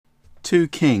2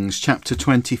 Kings chapter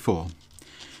 24.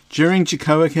 During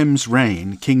Jehoiakim's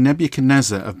reign, King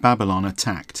Nebuchadnezzar of Babylon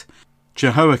attacked.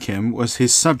 Jehoiakim was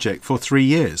his subject for 3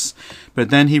 years, but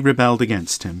then he rebelled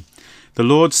against him. The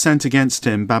Lord sent against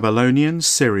him Babylonian,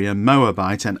 Syrian,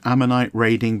 Moabite, and Ammonite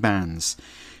raiding bands.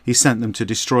 He sent them to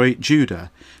destroy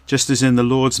Judah, just as in the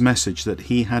Lord's message that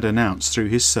he had announced through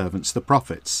his servants the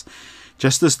prophets.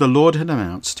 Just as the Lord had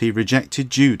announced, he rejected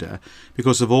Judah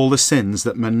because of all the sins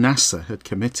that Manasseh had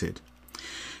committed.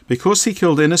 Because he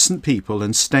killed innocent people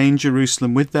and stained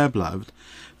Jerusalem with their blood,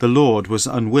 the Lord was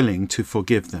unwilling to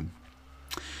forgive them.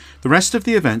 The rest of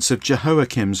the events of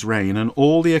Jehoiakim's reign and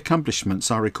all the accomplishments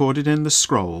are recorded in the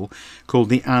scroll called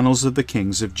the Annals of the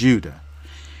Kings of Judah.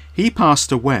 He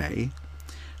passed away,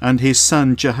 and his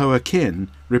son Jehoiakim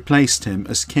replaced him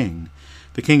as king.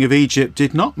 The king of Egypt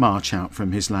did not march out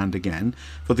from his land again,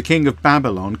 for the king of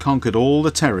Babylon conquered all the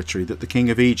territory that the king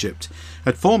of Egypt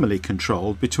had formerly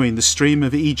controlled between the stream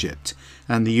of Egypt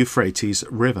and the Euphrates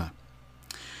River.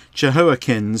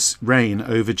 Jehoiakim's reign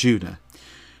over Judah.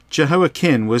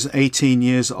 Jehoiakim was 18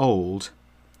 years old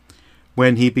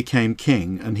when he became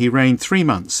king, and he reigned 3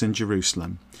 months in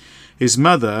Jerusalem. His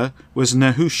mother was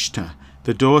Nehushta,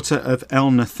 the daughter of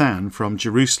Elnathan from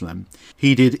Jerusalem.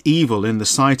 He did evil in the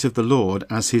sight of the Lord,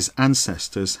 as his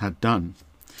ancestors had done.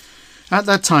 At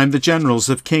that time the generals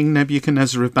of King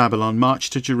Nebuchadnezzar of Babylon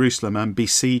marched to Jerusalem and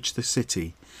besieged the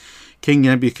city. King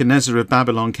Nebuchadnezzar of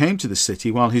Babylon came to the city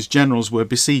while his generals were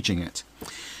besieging it.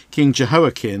 King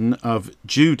Jehoiakim of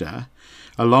Judah,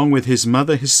 along with his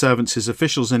mother, his servants, his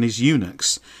officials, and his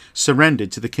eunuchs,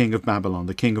 surrendered to the king of Babylon.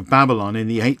 The king of Babylon, in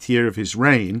the 8th year of his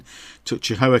reign, took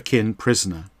Jehoiakim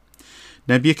prisoner.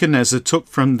 Nebuchadnezzar took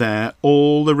from there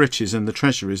all the riches and the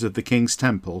treasuries of the king's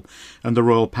temple and the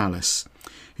royal palace.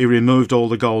 He removed all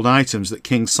the gold items that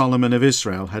King Solomon of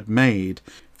Israel had made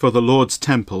for the Lord's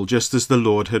temple, just as the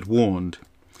Lord had warned.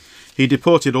 He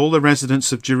deported all the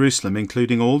residents of Jerusalem,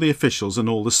 including all the officials and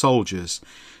all the soldiers,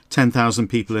 10,000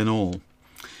 people in all.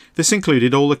 This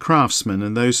included all the craftsmen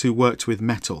and those who worked with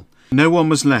metal. No one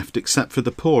was left except for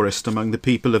the poorest among the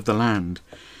people of the land.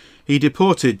 He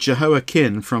deported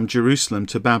Jehoiakim from Jerusalem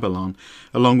to Babylon,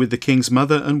 along with the king's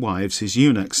mother and wives, his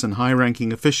eunuchs, and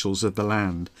high-ranking officials of the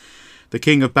land. The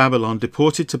king of Babylon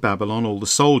deported to Babylon all the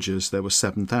soldiers, there were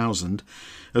 7,000,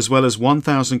 as well as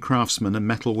 1,000 craftsmen and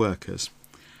metal workers.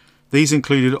 These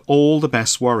included all the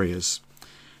best warriors.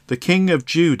 The king of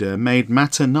Judah made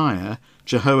Mattaniah,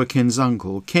 Jehoiakim's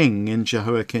uncle, king in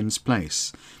Jehoiakim's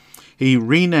place. He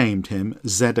renamed him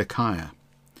Zedekiah.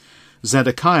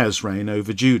 Zedekiah's reign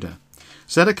over Judah.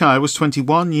 Zedekiah was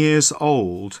 21 years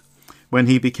old when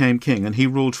he became king, and he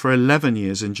ruled for 11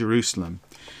 years in Jerusalem.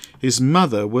 His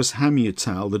mother was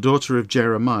Hamutal, the daughter of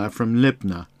Jeremiah from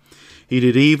Libnah. He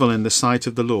did evil in the sight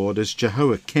of the Lord, as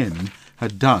Jehoiakim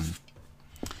had done.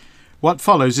 What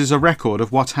follows is a record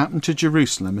of what happened to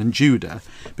Jerusalem and Judah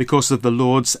because of the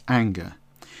Lord's anger.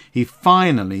 He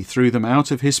finally threw them out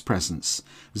of his presence.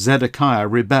 Zedekiah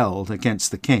rebelled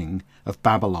against the king of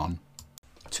Babylon.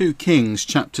 2 Kings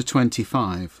chapter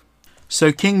 25.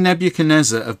 So King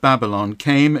Nebuchadnezzar of Babylon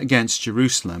came against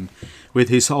Jerusalem with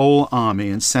his whole army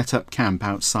and set up camp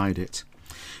outside it.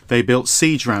 They built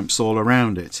siege ramps all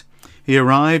around it. He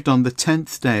arrived on the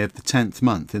 10th day of the 10th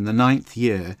month in the 9th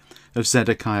year of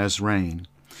Zedekiah's reign.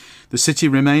 The city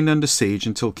remained under siege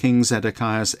until King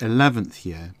Zedekiah's 11th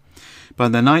year. By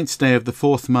the 9th day of the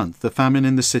 4th month, the famine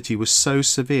in the city was so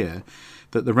severe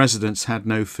that the residents had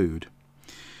no food.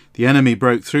 The enemy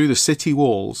broke through the city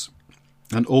walls,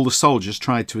 and all the soldiers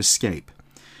tried to escape.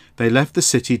 They left the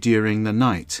city during the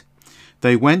night.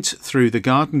 They went through the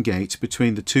garden gate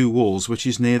between the 2 walls, which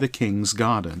is near the king's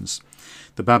gardens.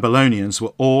 The Babylonians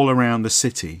were all around the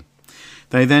city.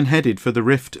 They then headed for the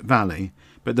Rift Valley,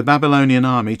 but the Babylonian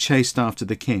army chased after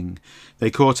the king. They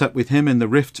caught up with him in the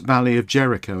Rift Valley of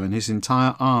Jericho, and his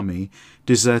entire army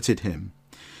deserted him.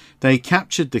 They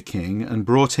captured the king and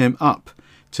brought him up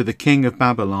to the king of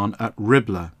Babylon at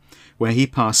Riblah, where he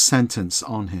passed sentence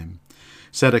on him.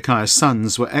 Zedekiah's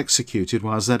sons were executed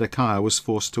while Zedekiah was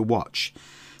forced to watch.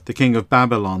 The king of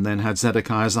Babylon then had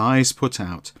Zedekiah's eyes put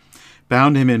out,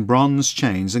 bound him in bronze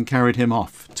chains, and carried him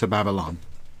off to Babylon.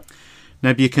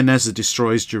 Nebuchadnezzar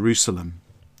destroys Jerusalem.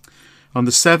 On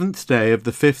the 7th day of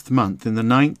the 5th month in the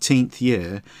 19th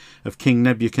year of King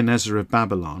Nebuchadnezzar of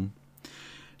Babylon,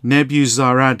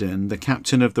 Nebuzaradan, the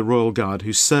captain of the royal guard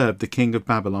who served the king of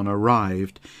Babylon,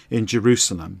 arrived in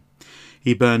Jerusalem.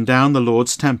 He burned down the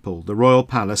Lord's temple, the royal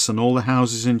palace, and all the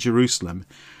houses in Jerusalem,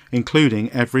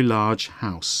 including every large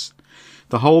house.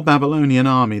 The whole Babylonian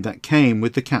army that came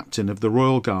with the captain of the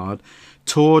royal guard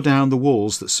tore down the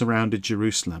walls that surrounded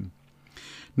Jerusalem.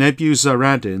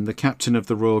 Nebuzaradan, the captain of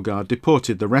the royal guard,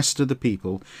 deported the rest of the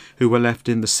people who were left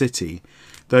in the city,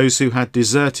 those who had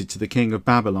deserted to the king of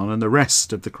Babylon, and the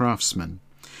rest of the craftsmen.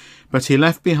 But he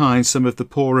left behind some of the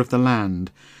poor of the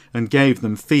land, and gave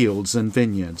them fields and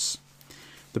vineyards.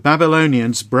 The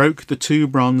Babylonians broke the 2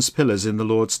 bronze pillars in the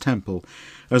Lord's temple,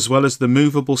 as well as the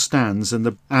movable stands and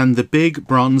the big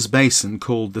bronze basin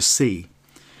called the Sea.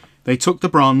 They took the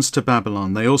bronze to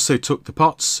Babylon. They also took the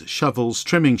pots, shovels,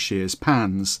 trimming shears,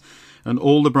 pans, and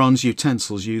all the bronze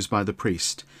utensils used by the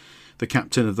priest. The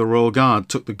captain of the royal guard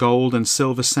took the gold and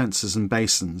silver censers and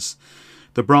basins,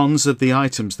 the bronze of the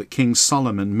items that King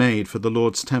Solomon made for the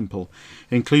Lord's temple,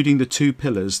 including the 2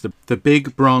 pillars, the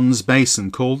big bronze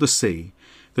basin called the Sea,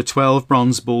 the 12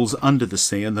 bronze bulls under the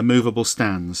sea, and the movable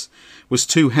stands, was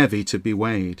too heavy to be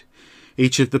weighed.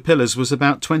 Each of the pillars was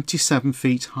about 27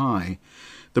 feet high.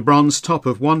 The bronze top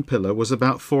of one pillar was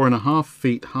about 4.5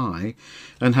 feet high,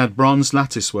 and had bronze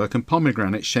latticework and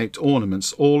pomegranate-shaped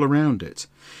ornaments all around it.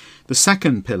 The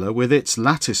second pillar, with its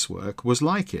latticework, was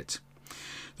like it.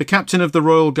 The captain of the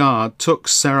royal guard took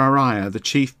Serariah the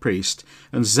chief priest,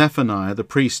 and Zephaniah the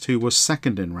priest who was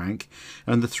second in rank,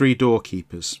 and the 3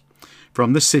 doorkeepers.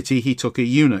 From the city he took a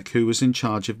eunuch who was in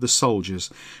charge of the soldiers,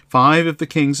 5 of the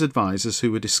king's advisers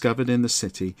who were discovered in the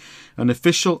city, an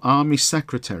official army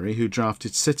secretary who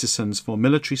drafted citizens for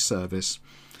military service,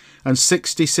 and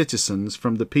 60 citizens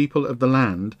from the people of the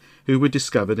land who were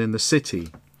discovered in the city.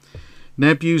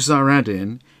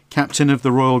 Nebuzaradan, captain of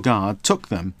the royal guard, took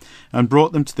them and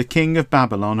brought them to the king of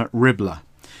Babylon at Riblah.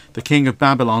 The king of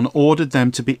Babylon ordered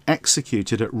them to be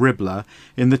executed at Riblah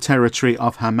in the territory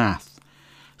of Hamath.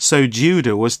 So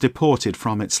Judah was deported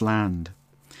from its land.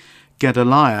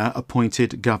 Gedaliah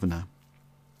appointed governor.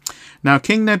 Now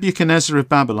King Nebuchadnezzar of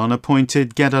Babylon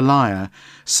appointed Gedaliah,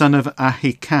 son of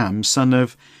Ahikam, son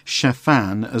of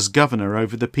Shaphan, as governor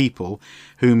over the people,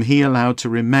 whom he allowed to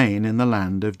remain in the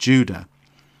land of Judah.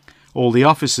 All the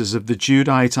officers of the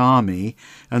Judite army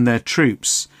and their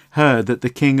troops heard that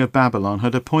the king of Babylon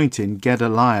had appointed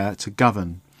Gedaliah to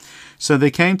govern. So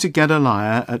they came to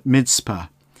Gedaliah at Mizpah.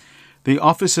 The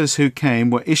officers who came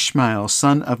were Ishmael,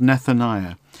 son of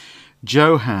Nethaniah,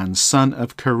 Johan, son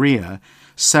of Kareah,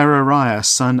 Serariah,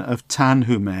 son of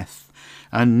Tanhumeth,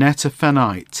 and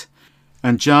Netophenite,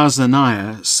 and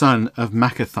Jaazaniah, son of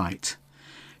Maccathite.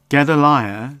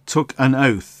 Gedaliah took an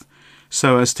oath,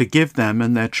 so as to give them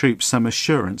and their troops some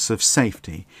assurance of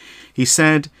safety. He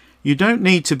said, "You don't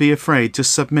need to be afraid to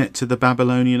submit to the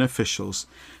Babylonian officials.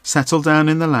 Settle down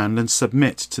in the land and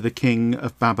submit to the king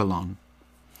of Babylon.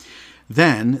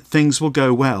 Then things will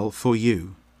go well for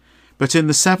you." But in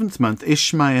the 7th month,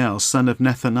 Ishmael, son of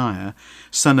Nethaniah,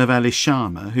 son of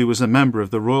Elishama, who was a member of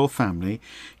the royal family,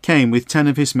 came with 10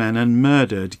 of his men and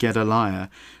murdered Gedaliah,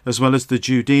 as well as the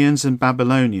Judeans and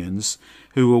Babylonians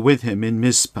who were with him in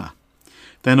Mizpah.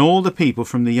 Then all the people,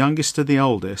 from the youngest to the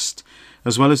oldest,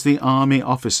 as well as the army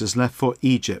officers, left for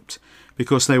Egypt,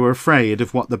 because they were afraid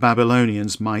of what the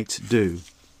Babylonians might do.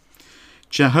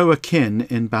 Jehoiachin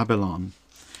in Babylon.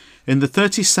 In the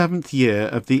 37th year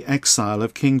of the exile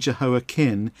of King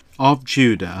Jehoiachin of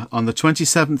Judah, on the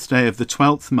 27th day of the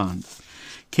 12th month,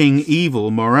 King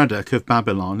Evil-Merodach of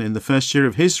Babylon, in the 1st year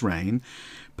of his reign,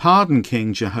 pardoned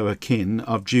King Jehoiachin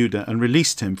of Judah and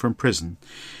released him from prison.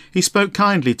 He spoke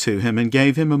kindly to him and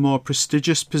gave him a more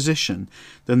prestigious position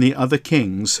than the other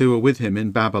kings who were with him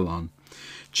in Babylon.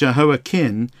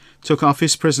 Jehoiachin took off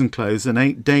his prison clothes and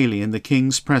ate daily in the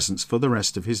king's presence for the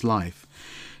rest of his life.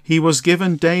 He was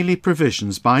given daily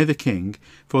provisions by the king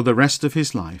for the rest of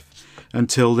his life,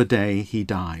 until the day he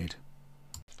died.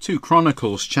 2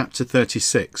 Chronicles chapter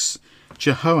 36.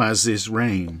 Jehoahaz's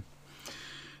reign.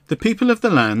 The people of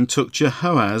the land took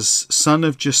Jehoahaz, son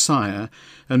of Josiah,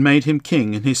 and made him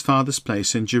king in his father's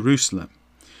place in Jerusalem.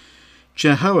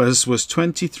 Jehoahaz was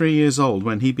 23 years old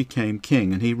when he became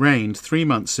king, and he reigned 3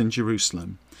 months in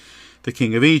Jerusalem. The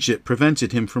king of Egypt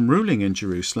prevented him from ruling in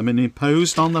Jerusalem and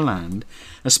imposed on the land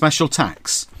a special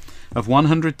tax of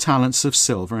 100 talents of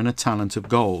silver and a talent of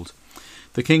gold.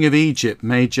 The king of Egypt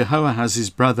made Jehoahaz's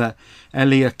brother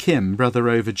Eliakim brother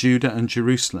over Judah and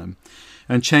Jerusalem,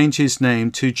 and changed his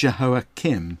name to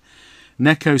Jehoiakim.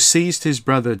 Necho seized his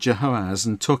brother Jehoahaz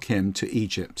and took him to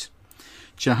Egypt.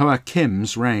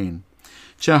 Jehoiakim's reign.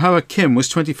 Jehoiakim was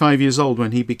 25 years old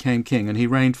when he became king, and he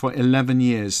reigned for 11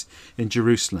 years in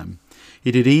Jerusalem.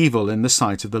 He did evil in the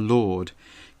sight of the Lord.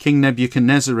 King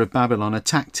Nebuchadnezzar of Babylon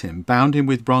attacked him, bound him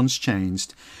with bronze chains,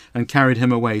 and carried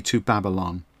him away to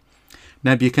Babylon.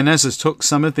 Nebuchadnezzar took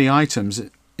some of the items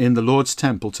in the Lord's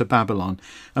temple to Babylon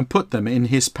and put them in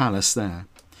his palace there.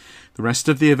 The rest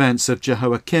of the events of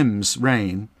Jehoiakim's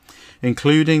reign,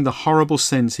 including the horrible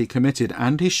sins he committed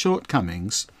and his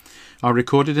shortcomings, are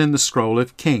recorded in the scroll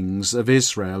of Kings of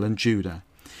Israel and Judah.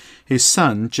 His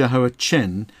son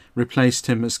Jehoiachin replaced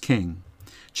him as king.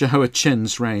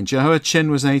 Jehoiachin's reign. Jehoiachin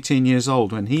was 18 years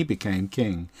old when he became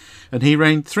king, and he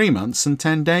reigned 3 months and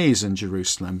 10 days in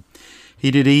Jerusalem.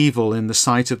 He did evil in the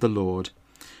sight of the Lord.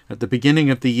 At the beginning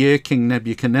of the year, King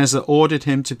Nebuchadnezzar ordered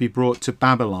him to be brought to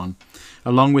Babylon,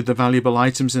 along with the valuable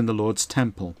items in the Lord's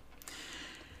temple.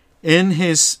 In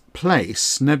his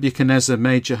place, Nebuchadnezzar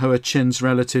made Jehoiachin's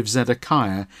relative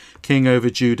Zedekiah king over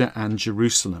Judah and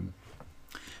Jerusalem.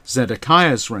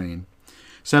 Zedekiah's reign.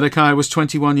 Zedekiah was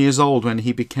 21 years old when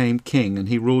he became king, and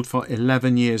he ruled for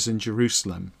 11 years in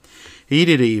Jerusalem. He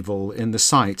did evil in the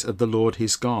sight of the Lord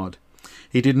his God.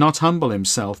 He did not humble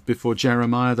himself before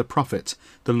Jeremiah the prophet,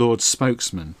 the Lord's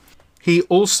spokesman. He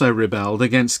also rebelled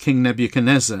against King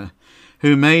Nebuchadnezzar,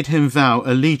 who made him vow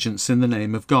allegiance in the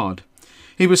name of God.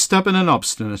 He was stubborn and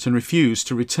obstinate and refused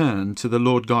to return to the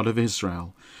Lord God of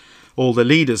Israel. All the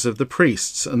leaders of the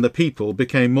priests and the people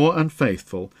became more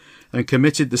unfaithful and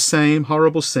committed the same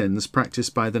horrible sins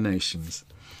practiced by the nations.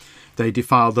 They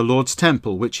defiled the Lord's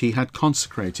temple, which he had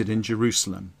consecrated in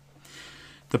Jerusalem.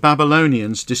 The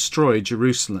Babylonians destroyed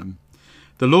Jerusalem.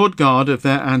 The Lord God of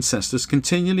their ancestors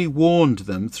continually warned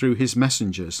them through his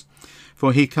messengers,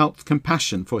 for he felt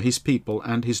compassion for his people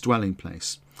and his dwelling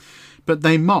place. But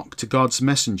they mocked God's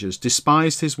messengers,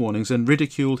 despised his warnings, and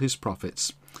ridiculed his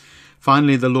prophets.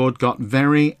 Finally, the Lord got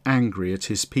very angry at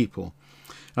his people,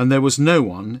 and there was no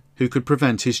one who could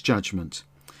prevent his judgment.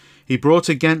 He brought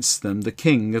against them the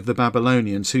king of the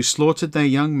Babylonians, who slaughtered their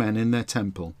young men in their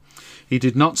temple. He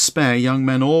did not spare young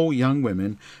men or young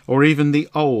women, or even the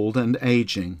old and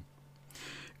aging.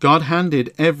 God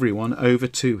handed everyone over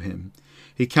to him.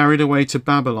 He carried away to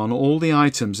Babylon all the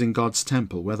items in God's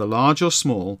temple, whether large or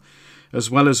small, as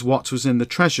well as what was in the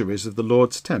treasuries of the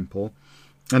Lord's temple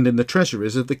and in the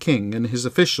treasuries of the king and his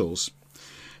officials.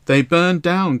 They burned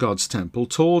down God's temple,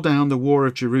 tore down the wall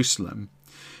of Jerusalem.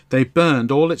 They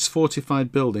burned all its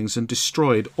fortified buildings and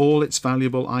destroyed all its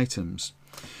valuable items.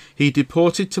 He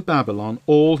deported to Babylon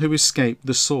all who escaped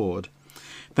the sword.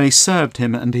 They served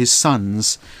him and his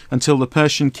sons until the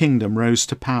Persian kingdom rose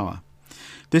to power.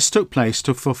 This took place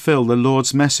to fulfill the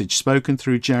Lord's message spoken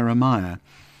through Jeremiah,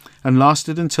 and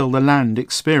lasted until the land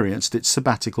experienced its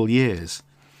sabbatical years.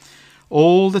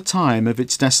 All the time of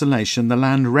its desolation the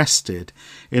land rested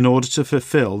in order to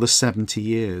fulfill the 70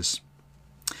 years.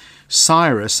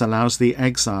 Cyrus allows the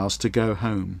exiles to go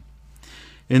home.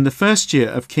 In the first year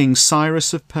of King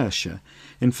Cyrus of Persia,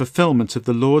 in fulfillment of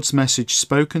the Lord's message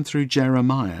spoken through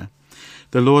Jeremiah,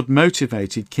 the Lord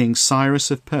motivated King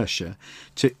Cyrus of Persia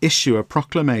to issue a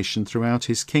proclamation throughout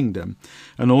his kingdom,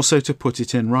 and also to put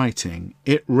it in writing.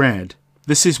 It read,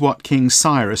 "This is what King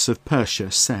Cyrus of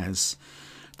Persia says.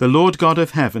 The Lord God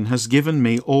of heaven has given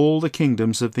me all the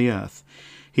kingdoms of the earth.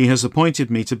 He has appointed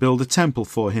me to build a temple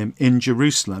for him in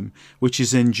Jerusalem, which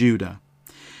is in Judah.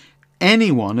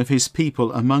 Any one of his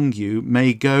people among you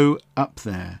may go up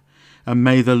there, and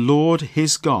may the Lord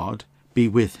his God be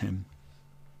with him."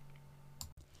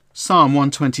 Psalm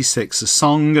 126, a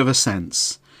song of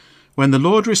ascents. When the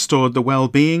Lord restored the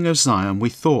well-being of Zion, we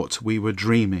thought we were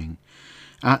dreaming.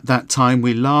 At that time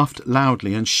we laughed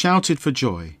loudly and shouted for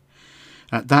joy.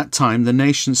 At that time the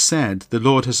nations said, "The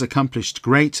Lord has accomplished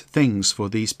great things for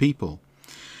these people."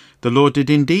 The Lord did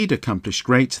indeed accomplish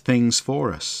great things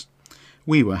for us.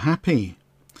 We were happy.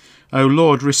 O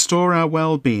Lord, restore our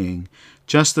well-being,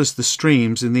 just as the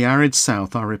streams in the arid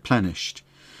south are replenished.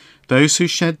 Those who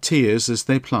shed tears as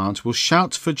they plant will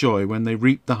shout for joy when they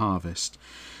reap the harvest.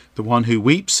 The one who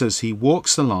weeps as he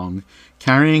walks along,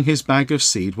 carrying his bag of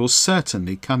seed, will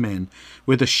certainly come in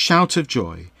with a shout of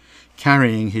joy,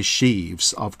 carrying his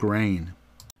sheaves of grain.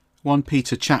 1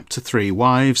 Peter chapter 3,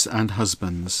 Wives and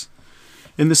Husbands.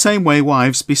 In the same way,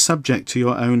 wives, be subject to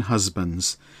your own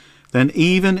husbands. Then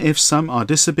even if some are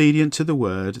disobedient to the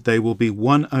word, they will be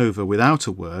won over without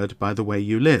a word by the way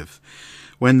you live,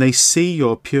 when they see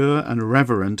your pure and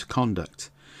reverent conduct.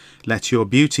 Let your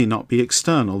beauty not be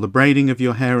external, the braiding of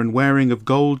your hair and wearing of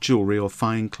gold jewelry or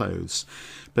fine clothes,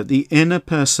 but the inner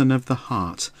person of the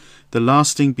heart, the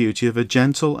lasting beauty of a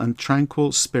gentle and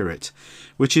tranquil spirit,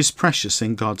 which is precious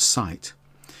in God's sight.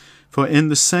 For in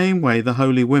the same way the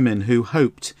holy women who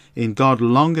hoped in God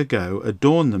long ago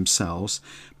adorned themselves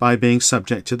by being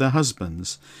subject to their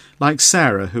husbands, like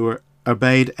Sarah, who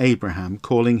obeyed Abraham,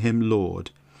 calling him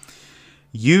Lord.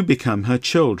 You become her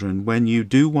children when you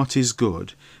do what is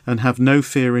good, and have no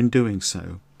fear in doing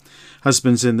so.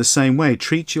 Husbands, in the same way,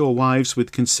 treat your wives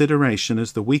with consideration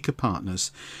as the weaker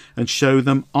partners, and show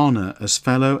them honour as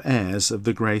fellow heirs of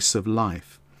the grace of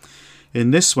life,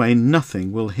 In this way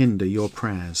nothing will hinder your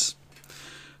prayers.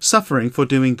 Suffering for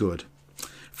doing good.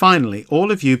 Finally,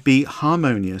 all of you be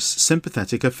harmonious,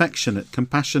 sympathetic, affectionate,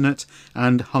 compassionate,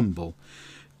 and humble.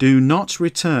 Do not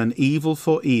return evil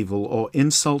for evil or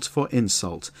insult for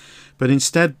insult, but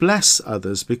instead bless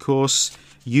others, because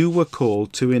you were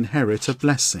called to inherit a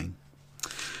blessing.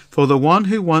 For the one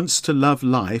who wants to love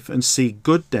life and see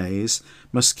good days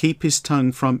must keep his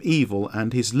tongue from evil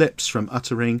and his lips from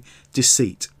uttering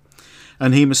deceit.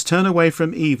 And he must turn away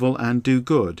from evil and do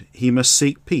good. He must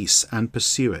seek peace and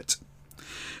pursue it.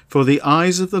 For the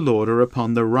eyes of the Lord are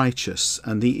upon the righteous,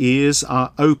 and the ears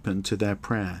are open to their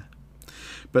prayer.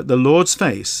 But the Lord's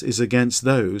face is against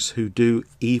those who do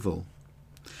evil.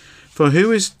 For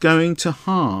who is going to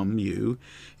harm you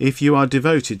if you are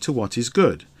devoted to what is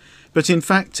good? But in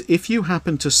fact, if you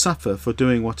happen to suffer for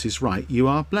doing what is right, you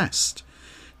are blessed.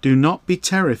 Do not be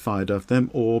terrified of them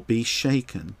or be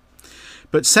shaken.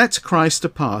 But set Christ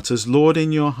apart as Lord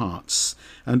in your hearts,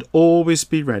 and always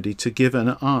be ready to give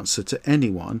an answer to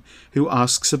anyone who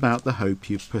asks about the hope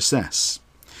you possess.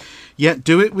 Yet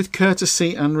do it with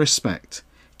courtesy and respect,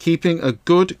 keeping a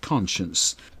good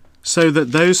conscience, so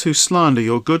that those who slander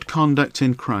your good conduct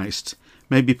in Christ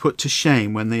may be put to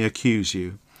shame when they accuse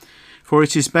you. For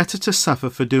it is better to suffer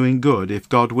for doing good, if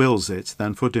God wills it,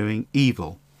 than for doing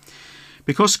evil.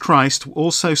 Because Christ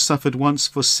also suffered once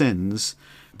for sins,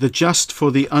 the just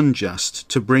for the unjust,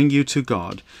 to bring you to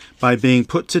God, by being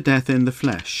put to death in the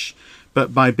flesh,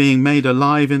 but by being made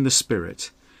alive in the Spirit.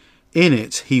 In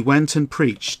it he went and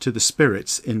preached to the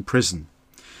spirits in prison.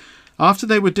 After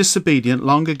they were disobedient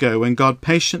long ago, when God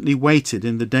patiently waited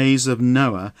in the days of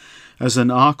Noah as an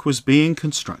ark was being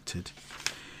constructed.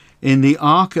 In the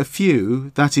ark a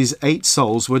few, that is 8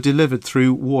 souls, were delivered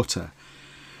through water.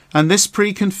 And this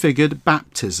prefigured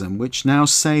baptism, which now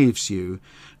saves you,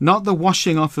 not the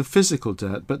washing off of physical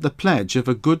dirt, but the pledge of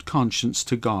a good conscience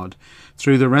to God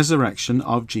through the resurrection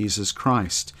of Jesus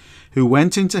Christ, who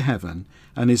went into heaven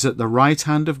and is at the right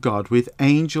hand of God, with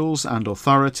angels and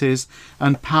authorities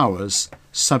and powers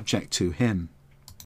subject to him.